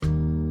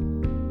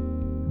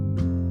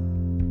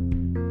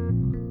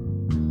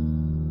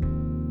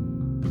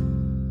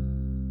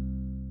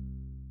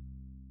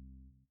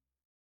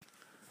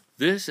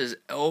This is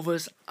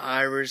Elvis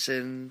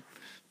Iverson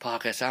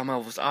Podcast. I'm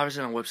Elvis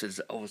Iverson. Our website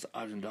is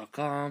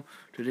elvisiverson.com.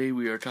 Today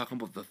we are talking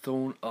about the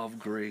throne of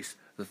grace,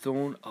 the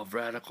throne of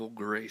radical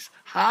grace.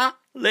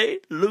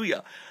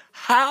 Hallelujah!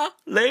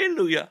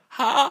 Hallelujah!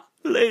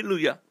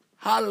 Hallelujah!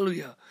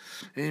 Hallelujah!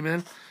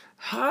 Amen.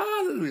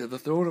 Hallelujah! The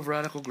throne of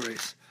radical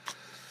grace.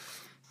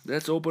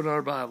 Let's open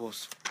our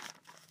Bibles.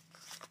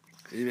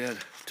 Amen.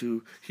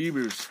 To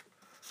Hebrews.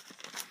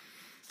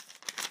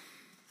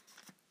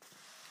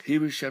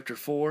 Hebrews chapter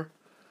 4.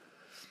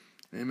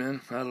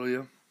 Amen.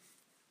 Hallelujah.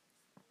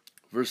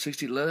 Verse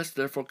 60. Let us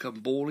therefore come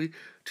boldly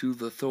to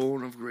the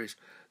throne of grace,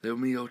 that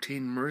we may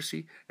obtain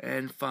mercy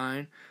and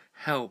find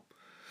help.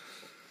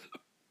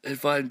 And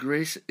find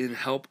grace in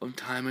help of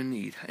time of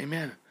need.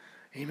 Amen.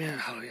 Amen.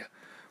 Hallelujah.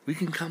 We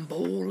can come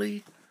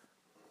boldly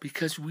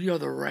because we are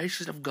the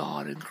righteousness of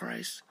God in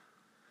Christ.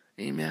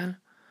 Amen.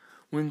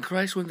 When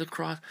Christ went to the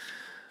cross,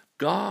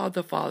 God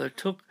the Father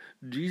took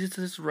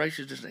Jesus'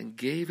 righteousness and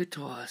gave it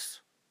to us.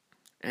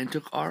 And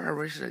took our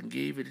righteousness and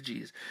gave it to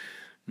Jesus.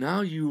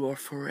 Now you are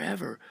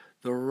forever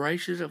the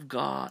righteousness of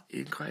God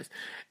in Christ.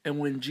 And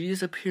when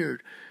Jesus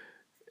appeared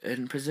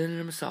and presented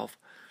himself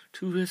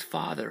to his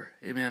Father,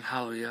 amen,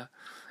 hallelujah,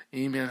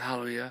 amen,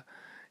 hallelujah,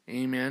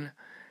 amen,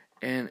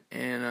 and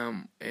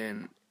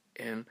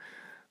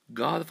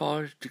God the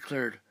Father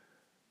declared,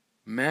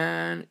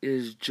 man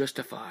is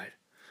justified.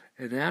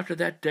 And after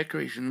that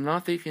declaration,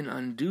 nothing can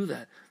undo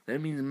that. That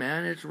means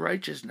man is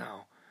righteous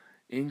now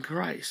in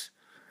Christ.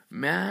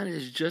 Man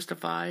is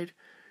justified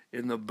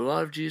in the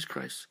blood of Jesus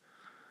Christ,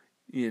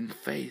 in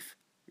faith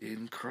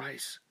in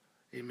Christ.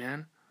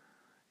 Amen.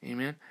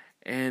 Amen.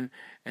 And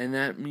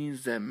that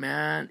means that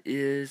man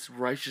is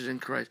righteous in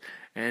Christ.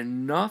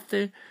 And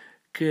nothing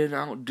can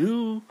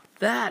outdo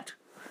that.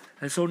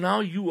 And so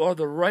now you are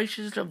the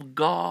righteousness of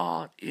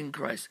God in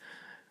Christ.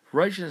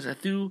 Righteousness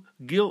that through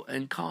guilt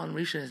and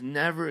condemnation has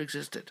never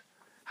existed.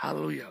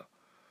 Hallelujah.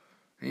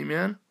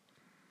 Amen.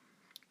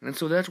 And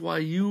so that's why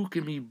you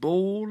can be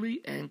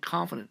boldly and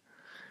confident.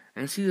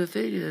 And see, the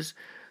thing is,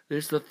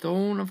 there's the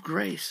throne of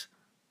grace,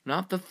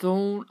 not the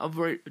throne of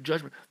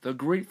judgment. The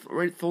great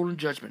right throne of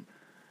judgment.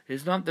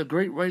 It's not the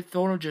great right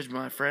throne of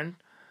judgment, my friend.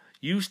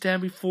 You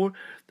stand before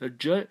the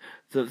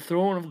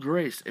throne of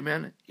grace,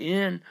 amen,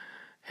 in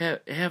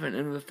heaven.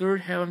 In the third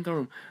heaven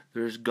throne,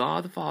 there's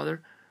God the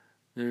Father,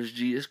 there's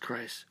Jesus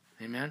Christ,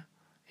 amen,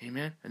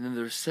 amen. And then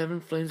there's 7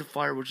 flames of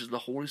fire, which is the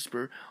Holy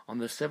Spirit, on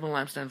the 7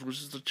 lampstands,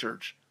 which is the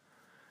church.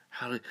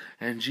 Hallelujah.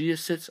 And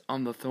Jesus sits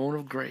on the throne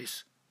of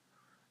grace.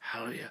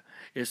 Hallelujah.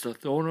 It's the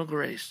throne of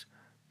grace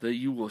that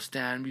you will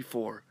stand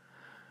before.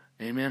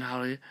 Amen.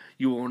 Hallelujah.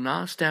 You will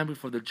not stand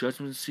before the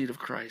judgment seat of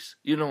Christ.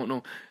 You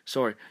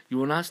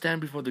will not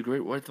stand before the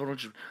great white throne of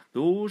judgment.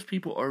 Those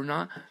people are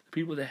not the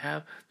people that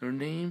have their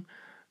name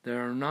that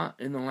are not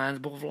in the Lamb's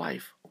Book of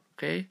Life.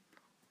 Okay?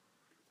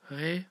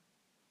 Okay?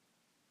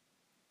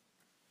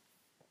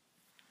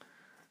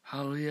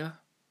 Hallelujah.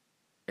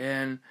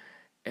 And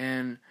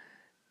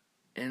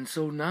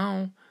so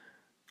now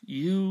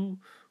you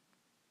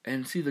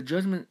see the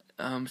judgment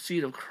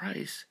seat of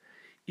Christ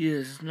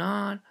is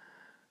not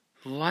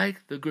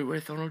like the great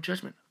white throne of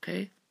judgment,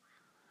 okay?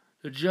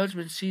 The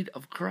judgment seat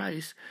of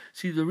Christ,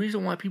 see, the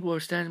reason why people are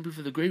standing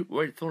before the great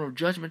white throne of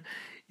judgment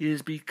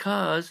is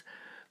because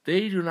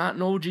they do not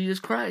know Jesus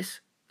Christ.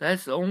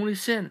 That's the only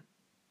sin,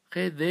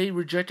 okay? They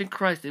rejected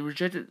Christ. They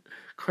rejected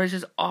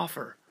Christ's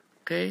offer,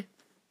 okay?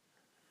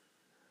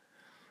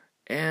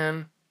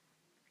 And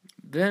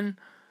then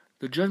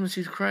the judgment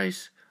seat of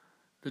Christ,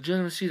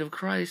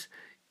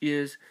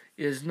 is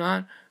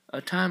not a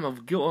time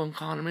of guilt and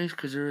condemnation,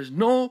 because there is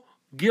no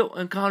guilt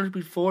and condemnation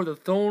before the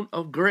throne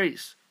of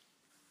grace.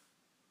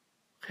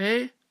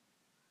 Okay?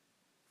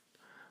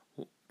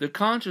 The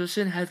conscience of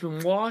sin has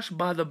been washed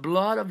by the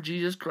blood of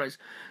Jesus Christ.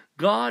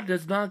 God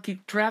does not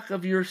keep track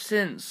of your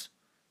sins.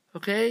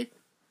 Okay?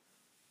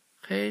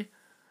 Okay?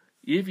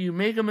 If you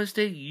make a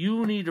mistake,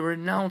 you need to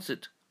renounce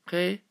it.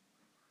 Okay?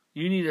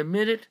 You need to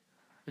admit it,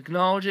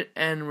 acknowledge it,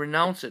 and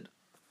renounce it.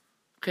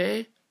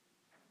 Okay?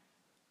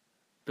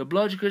 The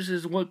blood of Christ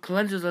is what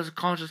cleanses us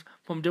conscience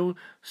from doing,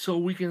 so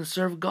we can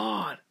serve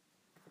God.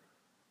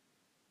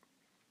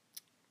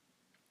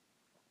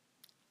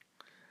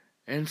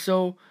 And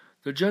so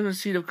the judgment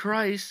seat of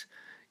Christ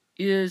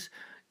is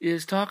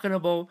talking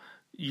about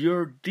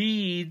your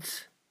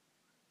deeds,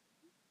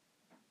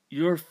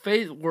 your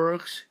faith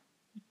works,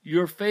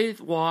 your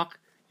faith walk,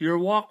 your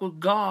walk with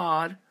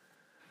God,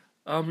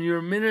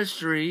 your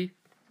ministry.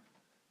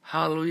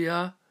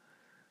 Hallelujah.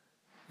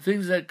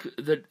 Things that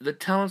the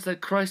talents that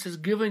Christ has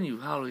given you.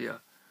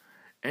 Hallelujah.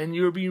 And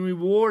you're being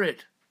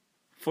rewarded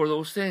for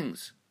those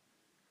things.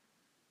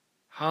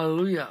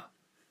 Hallelujah.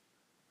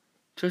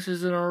 Just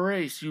as in a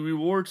race, you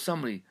reward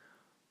somebody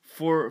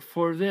for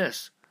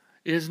this.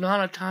 It is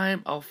not a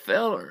time of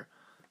failure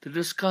to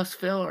discuss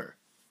failure.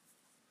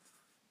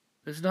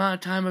 It's not a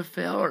time of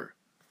failure.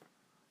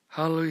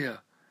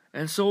 Hallelujah.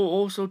 And so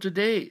also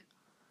today,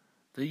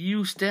 that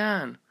you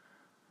stand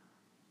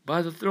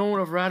by the throne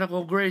of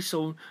radical grace,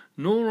 so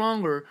no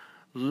longer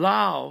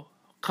allow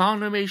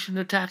condemnation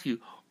to attack you,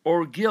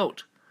 or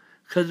guilt,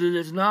 because it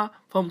is not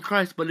from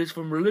Christ, but it's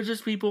from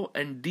religious people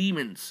and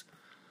demons.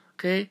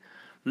 Okay?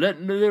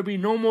 Let there be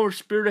no more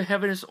spirit of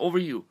heaviness over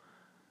you.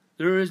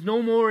 There is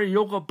no more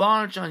yoke of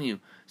bondage on you.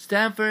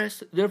 Stand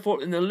fast,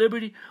 therefore, in the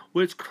liberty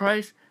which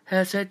Christ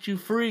has set you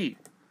free.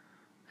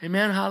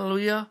 Amen.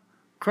 Hallelujah.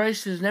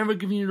 Christ has never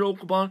given you a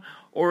yoke of bondage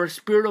or a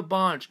spirit of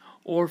bondage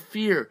or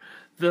fear.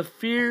 The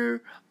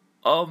fear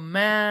of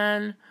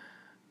man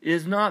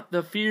is not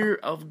the fear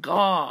of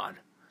God.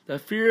 The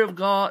fear of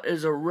God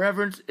is a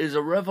reverence, is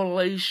a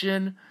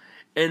revelation,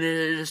 and it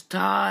is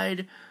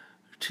tied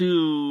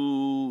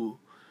to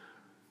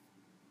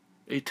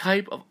a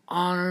type of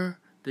honor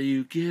that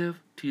you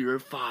give to your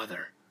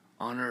Father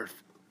on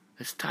earth.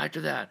 It's tied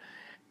to that.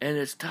 And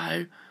it's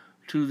tied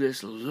to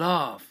this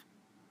love,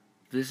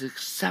 this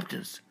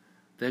acceptance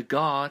that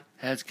God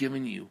has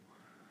given you,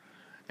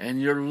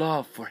 and your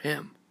love for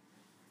Him.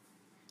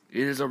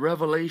 It is a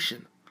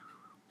revelation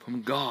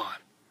from God.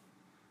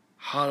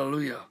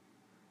 Hallelujah.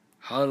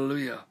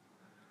 Hallelujah.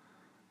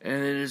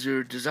 And it is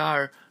your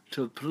desire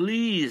to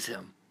please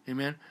Him.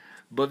 Amen.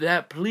 But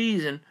that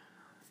pleasing,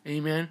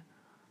 amen,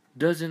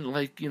 doesn't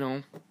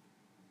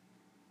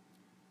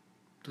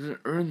doesn't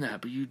earn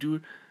that, but you do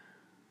it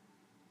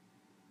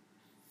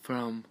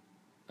from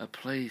a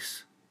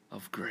place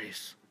of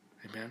grace.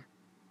 Amen.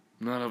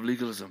 Not of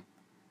legalism.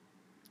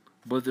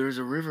 But there's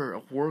a river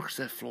of works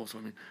that flows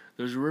from you.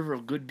 There's a river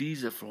of good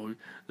deeds that flows.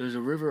 There's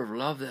a river of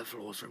love that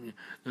flows from you.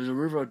 There's a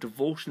river of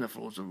devotion that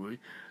flows from you.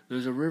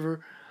 There's a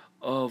river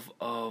of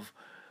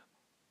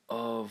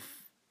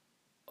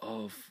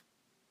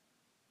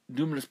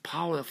dunamis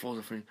power that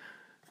flows from you.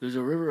 There's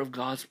a river of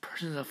God's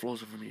presence that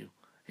flows from you.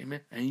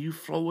 Amen. And you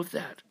flow with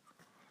that.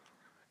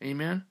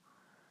 Amen.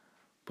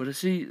 But you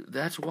see,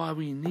 that's why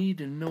we need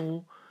to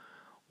know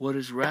what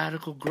is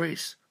radical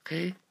grace.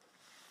 Okay?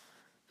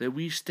 That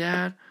we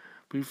stand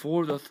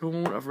before the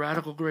throne of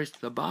radical grace.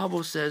 The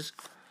Bible says,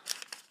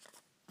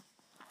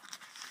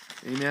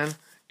 amen,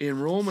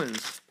 in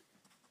Romans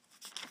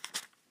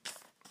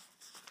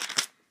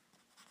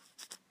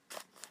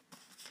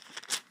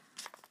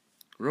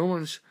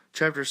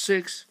chapter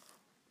 6,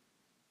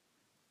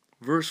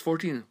 verse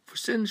 14, for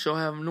sin shall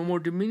have no more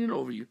dominion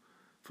over you,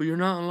 for you're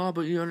not in law,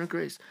 but you're under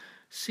grace.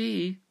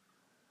 See,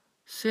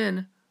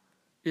 sin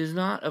is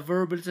not a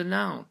verb, but it's a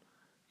noun.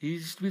 It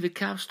used to be the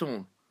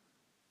capstone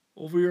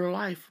over your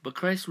life, but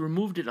Christ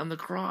removed it on the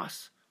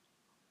cross.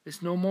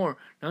 It's no more.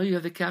 Now you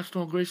have the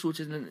capstone of grace, which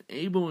is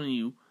enabling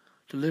you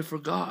to live for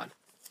God.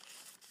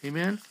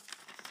 Amen?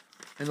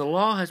 And the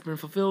law has been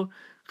fulfilled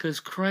because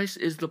Christ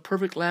is the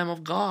perfect Lamb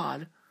of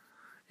God.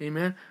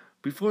 Amen?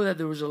 Before that,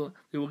 they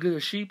will get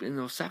a sheep and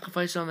they'll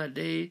sacrifice on that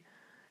day,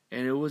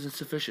 and it wasn't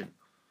sufficient.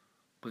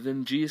 But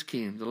then Jesus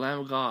came, the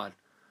Lamb of God,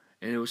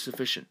 and it was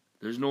sufficient.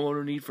 There's no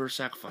other need for a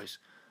sacrifice.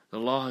 The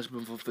law has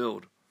been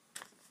fulfilled.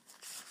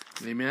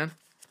 Amen?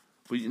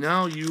 But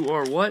now you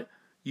are what?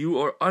 You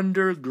are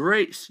under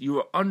grace. You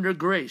are under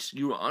grace.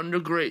 You are under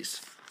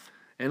grace.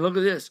 And look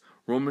at this.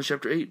 Romans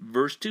chapter 8,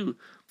 verse 2.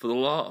 For the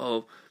law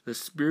of the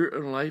Spirit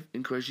of life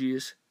in Christ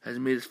Jesus has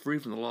made us free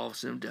from the law of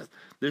sin and death.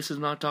 This is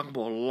not talking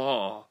about a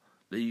law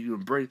that you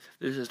can break.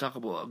 This is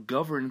talking about a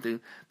governing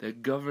thing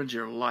that governs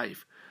your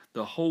life.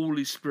 The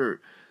Holy Spirit.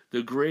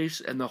 The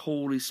grace and the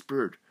Holy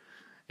Spirit.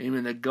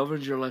 Amen. That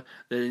governs your life.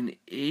 That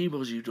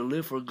enables you to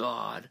live for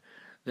God.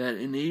 That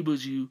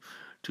enables you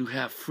to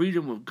have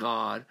freedom with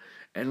God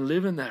and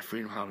live in that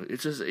freedom.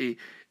 It's just a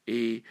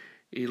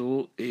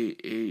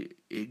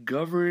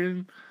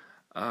governing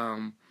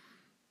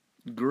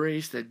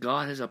grace that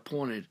God has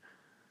appointed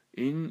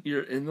in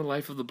the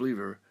life of the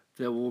believer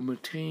that will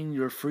maintain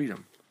your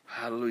freedom.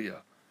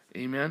 Hallelujah.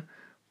 Amen.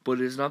 But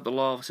it's not the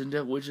law of sin,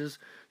 death, which is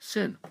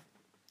sin.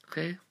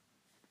 Okay?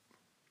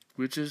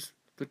 Which is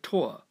the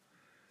Torah.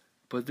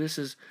 But this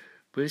is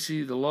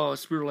basically the law of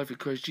spiritual life in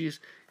Christ Jesus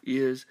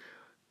is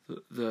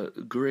the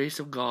grace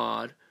of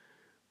God,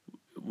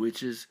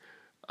 which is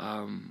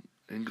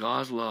in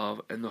God's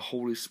love and the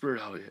Holy Spirit.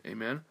 Hallelujah.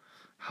 Amen.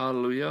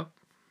 Hallelujah.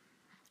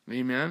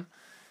 Amen.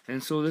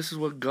 And so this is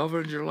what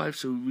governs your life,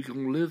 so we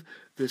can live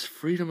this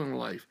freedom in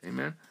life.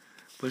 Amen.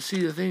 But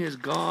see, the thing is,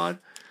 God,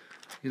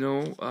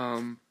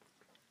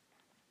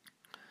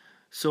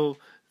 so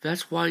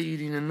that's why you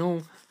need to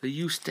know that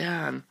you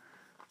stand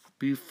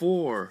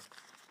before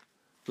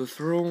the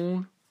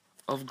throne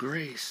of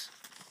grace,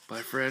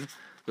 my friend.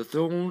 The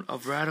throne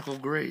of radical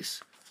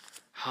grace.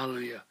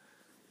 Hallelujah.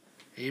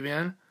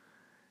 Amen.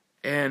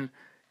 And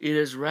it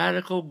is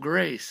radical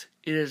grace.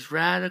 It is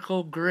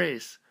radical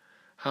grace.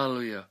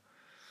 Hallelujah.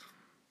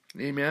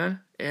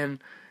 Amen. And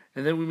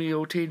then we may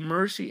obtain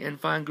mercy and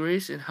find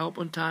grace and help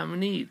in time of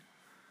need.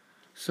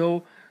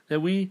 So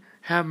that we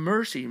have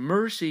mercy.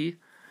 Mercy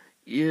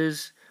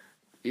is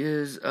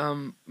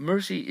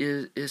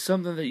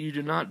something that you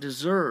do not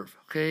deserve.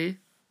 Okay?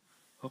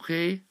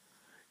 Okay?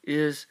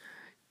 Is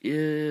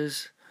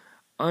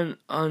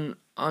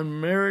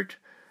unmerited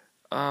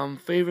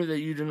favor that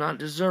you do not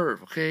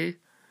deserve. Okay?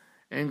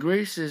 And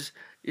grace is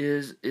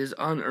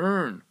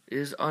unearned.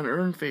 Is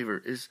unearned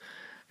favor. Is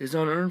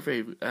unearned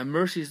favor. And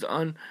mercy is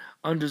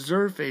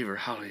undeserved favor,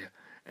 hallelujah.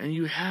 And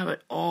you have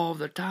it all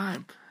the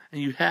time.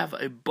 And you have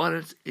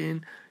abundance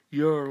in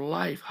your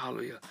life,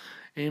 hallelujah.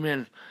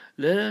 Amen.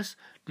 Let us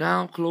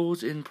now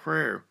close in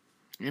prayer.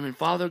 Amen.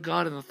 Father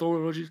God, in the authority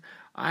of Lord Jesus,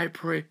 I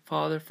pray,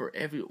 Father, for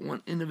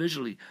everyone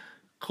individually,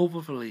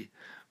 corporately,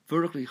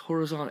 vertically,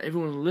 horizontally,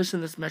 everyone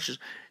listening to this message,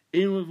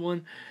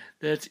 everyone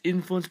that's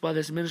influenced by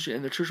this ministry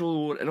and the church of the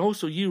world, and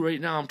also you right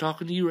now. I'm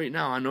talking to you right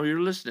now. I know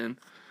you're listening.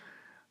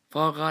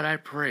 Father God, I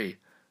pray,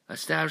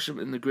 establish them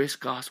in the grace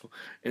gospel,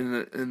 in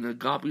the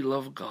godly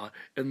love of God,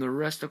 in the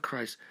rest of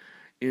Christ,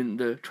 in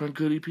the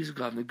tranquility, peace of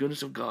God, and the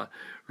goodness of God.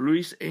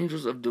 Release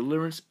angels of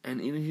deliverance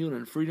and inner healing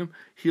and freedom,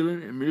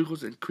 healing and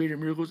miracles and creative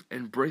miracles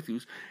and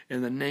breakthroughs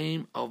in the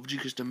name of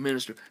Jesus to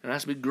minister. And I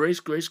speak grace,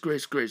 grace,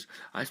 grace, grace.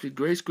 I speak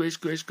grace, grace,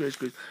 grace, grace,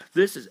 grace.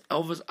 This is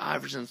Elvis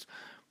Iverson's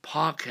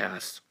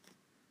podcast.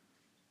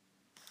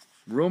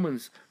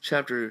 Romans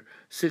chapter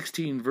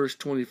 16, verse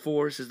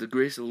 24 says, the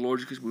grace of the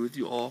Lord Jesus be with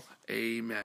you all. Amen.